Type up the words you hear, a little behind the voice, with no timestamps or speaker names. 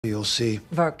You'll see.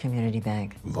 Vark Community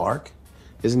Bank. Vark?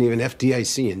 Isn't even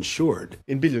FDIC insured.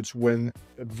 In billiards, when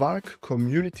Vark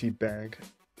Community Bank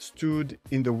stood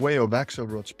in the way of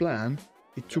Axelrod's plan,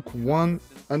 it took one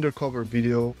undercover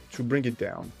video to bring it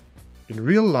down. In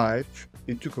real life,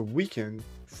 it took a weekend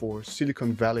for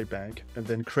Silicon Valley Bank and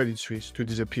then Credit Suisse to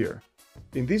disappear.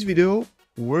 In this video,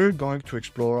 we're going to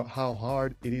explore how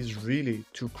hard it is really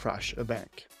to crash a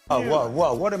bank.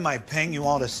 Whoa, what am I paying you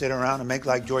all to sit around and make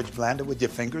like George Blanda with your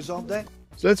fingers all day?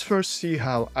 So let's first see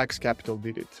how Axe Capital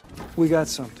did it. We got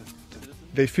something.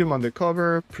 They film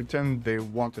undercover, pretend they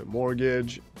want a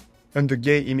mortgage, and the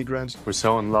gay immigrants We're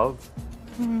so in love.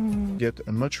 get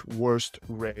a much worse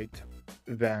rate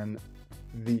than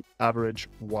the average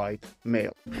white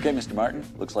male. Okay, Mr. Martin,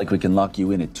 looks like we can lock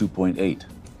you in at 2.8.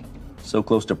 So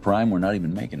close to prime, we're not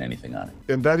even making anything on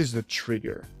it. And that is the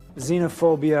trigger.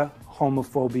 Xenophobia,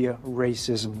 homophobia,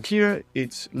 racism. Here,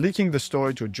 it's leaking the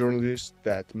story to a journalist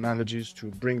that manages to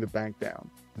bring the bank down.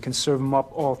 You can serve them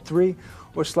up all three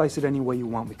or slice it any way you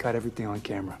want. We cut everything on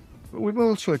camera. We've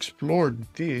also explored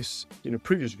this in a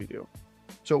previous video.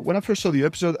 So when I first saw the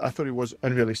episode, I thought it was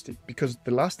unrealistic because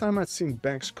the last time I'd seen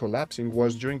banks collapsing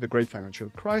was during the Great Financial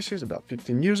Crisis about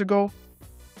 15 years ago.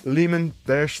 Lehman,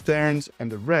 Bear Stearns,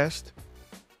 and the rest,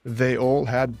 they all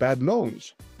had bad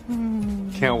loans.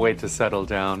 Can't wait to settle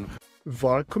down.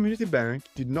 Vark Community Bank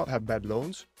did not have bad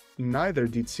loans, neither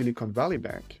did Silicon Valley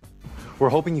Bank. We're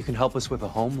hoping you can help us with a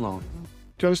home loan.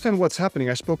 To understand what's happening,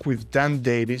 I spoke with Dan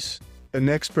Davies, an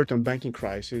expert on banking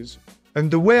crises, and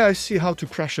the way I see how to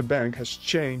crash a bank has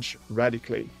changed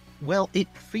radically. Well, it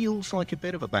feels like a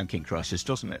bit of a banking crisis,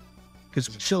 doesn't it? Because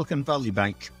Silicon Valley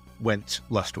Bank went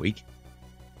last week,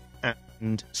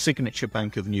 and Signature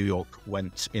Bank of New York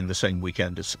went in the same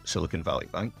weekend as Silicon Valley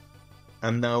Bank.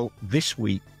 And now this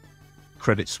week,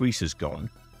 Credit Suisse has gone,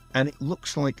 and it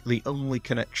looks like the only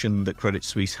connection that Credit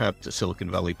Suisse had to Silicon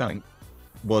Valley Bank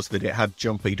was that it had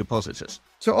jumpy depositors.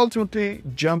 So ultimately,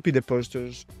 jumpy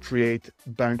depositors create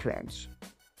bank runs.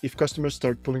 If customers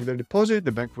start pulling their deposit,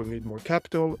 the bank will need more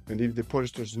capital, and if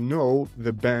depositors know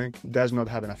the bank does not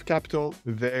have enough capital,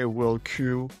 they will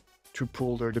queue to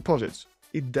pull their deposits.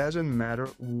 It doesn't matter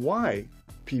why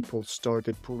people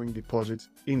started pulling deposits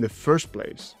in the first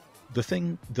place. The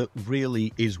thing that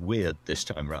really is weird this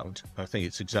time round, I think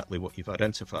it's exactly what you've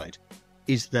identified,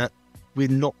 is that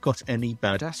we've not got any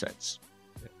bad assets.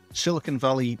 Silicon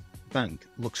Valley Bank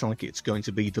looks like it's going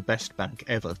to be the best bank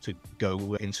ever to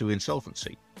go into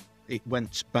insolvency. It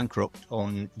went bankrupt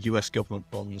on US government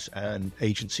bonds and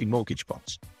agency mortgage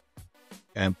bonds.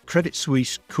 Credit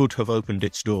Suisse could have opened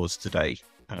its doors today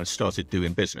and started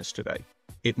doing business today.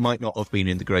 It might not have been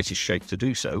in the greatest shape to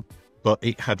do so, but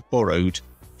it had borrowed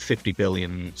 50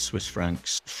 billion Swiss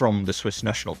francs from the Swiss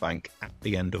National Bank at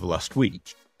the end of last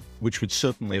week, which would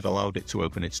certainly have allowed it to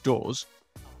open its doors.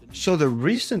 So the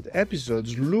recent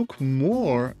episodes look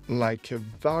more like a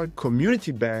Vark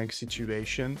Community Bank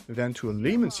situation than to a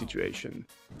Lehman situation.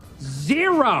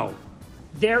 Zero!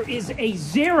 There is a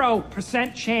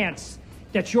 0% chance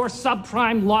that your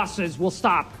subprime losses will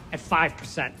stop at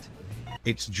 5%.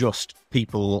 It's just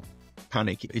people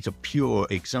panic. It's a pure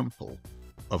example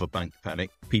of a bank panic.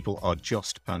 People are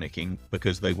just panicking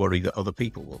because they worry that other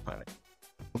people will panic.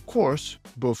 Of course,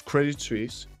 both Credit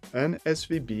Suisse and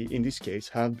SVB in this case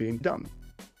have been done.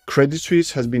 Credit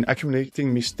Suisse has been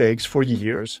accumulating mistakes for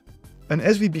years, and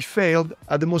SVB failed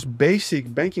at the most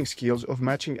basic banking skills of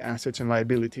matching assets and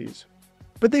liabilities.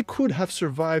 But they could have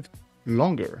survived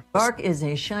longer. Vark is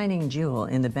a shining jewel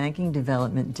in the Banking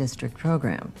Development District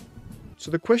program. So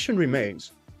the question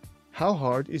remains, how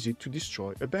hard is it to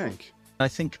destroy a bank? I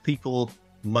think people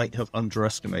might have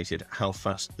underestimated how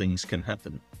fast things can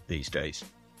happen these days,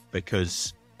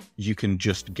 because you can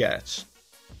just get,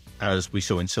 as we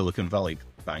saw in Silicon Valley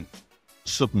Bank,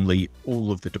 suddenly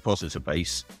all of the depositor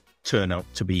base turn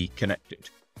out to be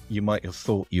connected. You might have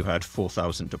thought you had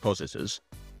 4,000 depositors,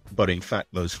 but in fact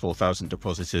those 4,000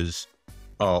 depositors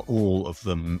are all of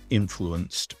them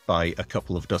influenced by a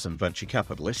couple of dozen venture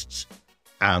capitalists,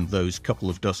 and those couple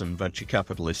of dozen venture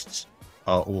capitalists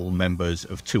are all members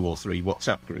of 2 or 3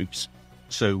 WhatsApp groups.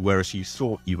 So whereas you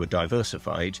thought you were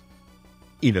diversified,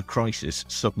 in a crisis,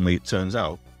 suddenly it turns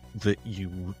out that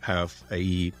you have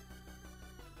a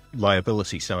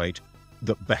liability side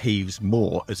that behaves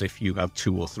more as if you have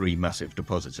 2 or 3 massive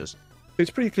depositors.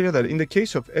 It's pretty clear that in the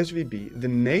case of SVB, the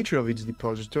nature of its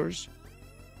depositors,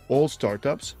 all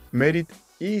startups, made it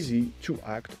easy to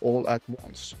act all at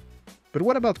once. But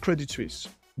what about Credit Suisse?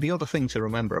 The other thing to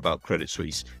remember about Credit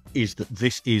Suisse is that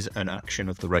this is an action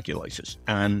of the regulators,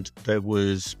 and there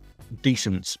was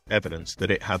decent evidence that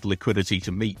it had liquidity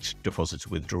to meet depositor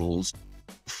withdrawals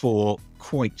for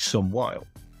quite some while.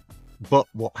 But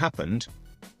what happened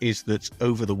is that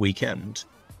over the weekend,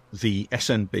 the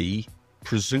SNB,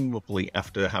 presumably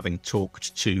after having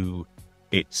talked to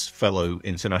its fellow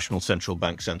international central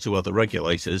banks and to other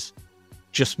regulators,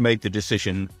 just made the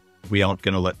decision, we aren't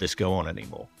going to let this go on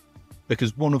anymore.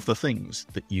 Because one of the things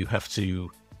that you have to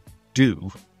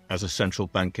do as a central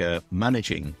banker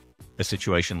managing a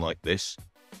situation like this,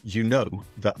 you know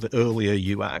that the earlier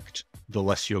you act, the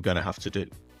less you're going to have to do.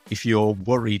 If you're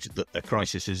worried that a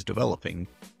crisis is developing,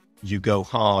 you go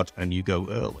hard and you go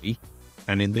early.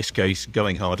 And in this case,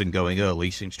 going hard and going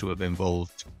early seems to have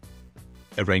involved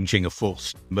arranging a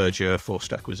forced merger,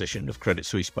 forced acquisition of Credit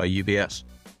Suisse by UBS.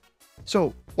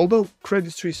 So, although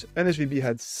Credit Suisse and SVB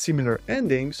had similar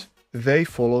endings, they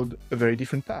followed a very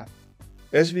different path.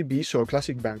 SVB saw a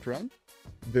classic bank run.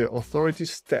 The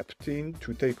authorities stepped in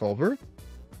to take over.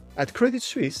 At Credit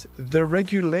Suisse, the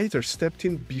regulator stepped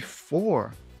in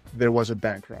before there was a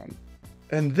bank run.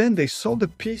 And then they sold the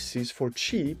pieces for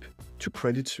cheap to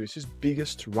Credit Suisse's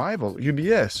biggest rival,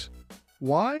 UBS.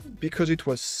 Why? Because it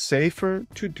was safer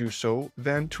to do so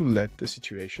than to let the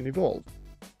situation evolve.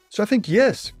 So I think,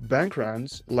 yes, bank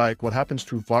runs, like what happens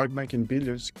to Vark Bank in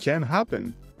billions, can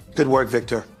happen. Good work,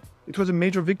 Victor. It was a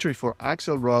major victory for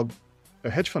Axelrod, a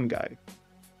hedge fund guy.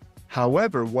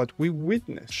 However, what we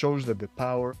witnessed shows that the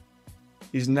power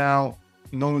is now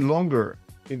no longer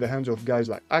in the hands of guys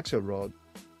like Axelrod,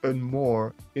 and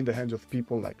more in the hands of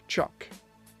people like Chuck,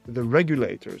 the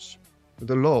regulators,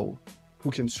 the law,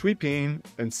 who can sweep in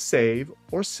and save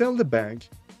or sell the bank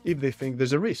if they think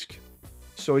there's a risk.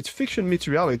 So it's fiction meets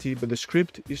reality, but the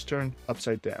script is turned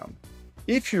upside down.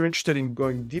 If you're interested in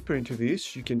going deeper into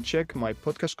this, you can check my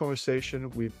podcast conversation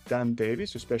with Dan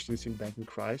Davies, a specialist in banking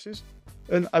crisis.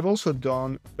 And I've also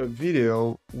done a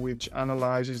video which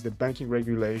analyzes the banking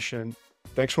regulation.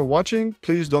 Thanks for watching.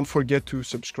 Please don't forget to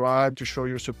subscribe to show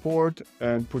your support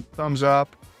and put thumbs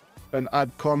up and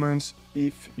add comments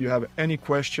if you have any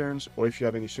questions or if you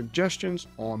have any suggestions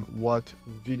on what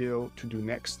video to do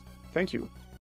next. Thank you.